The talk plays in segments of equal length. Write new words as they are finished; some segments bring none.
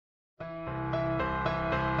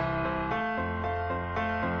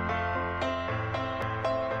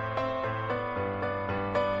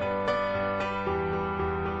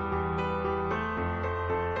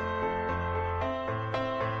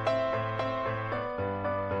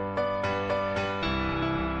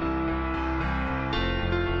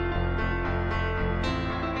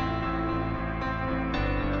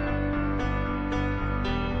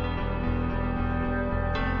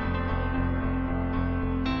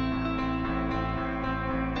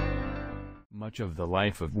Much of the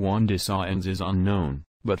life of Juan de Sáenz is unknown,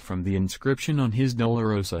 but from the inscription on his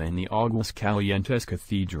Dolorosa in the Aguascalientes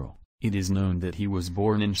Cathedral, it is known that he was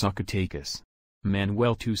born in Zacatecas.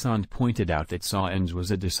 Manuel Toussaint pointed out that Sáenz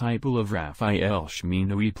was a disciple of Rafael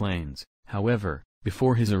Ximeno y Planes. However,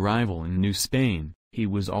 before his arrival in New Spain, he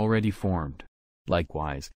was already formed.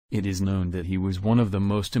 Likewise, it is known that he was one of the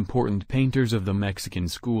most important painters of the Mexican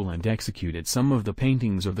school and executed some of the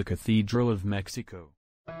paintings of the Cathedral of Mexico.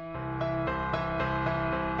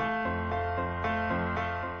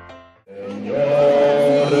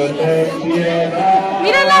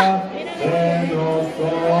 ¡Mírala!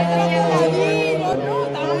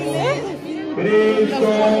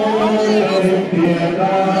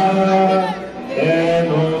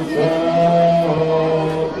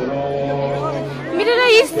 ¡Mírala,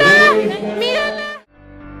 ahí está! ¡Mírala!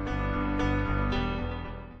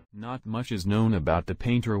 Not much is known about the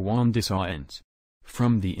painter Juan de Sáenz.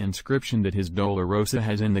 From the inscription that his Dolorosa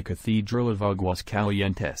has in the Cathedral of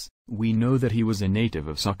Aguascalientes, we know that he was a native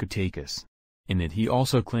of Zacatecas. In it he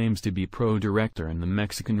also claims to be pro-director in the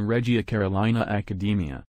Mexican Regia Carolina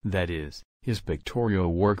Academia, that is, his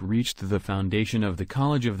pictorial work reached the foundation of the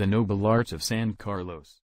College of the Noble Arts of San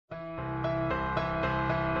Carlos.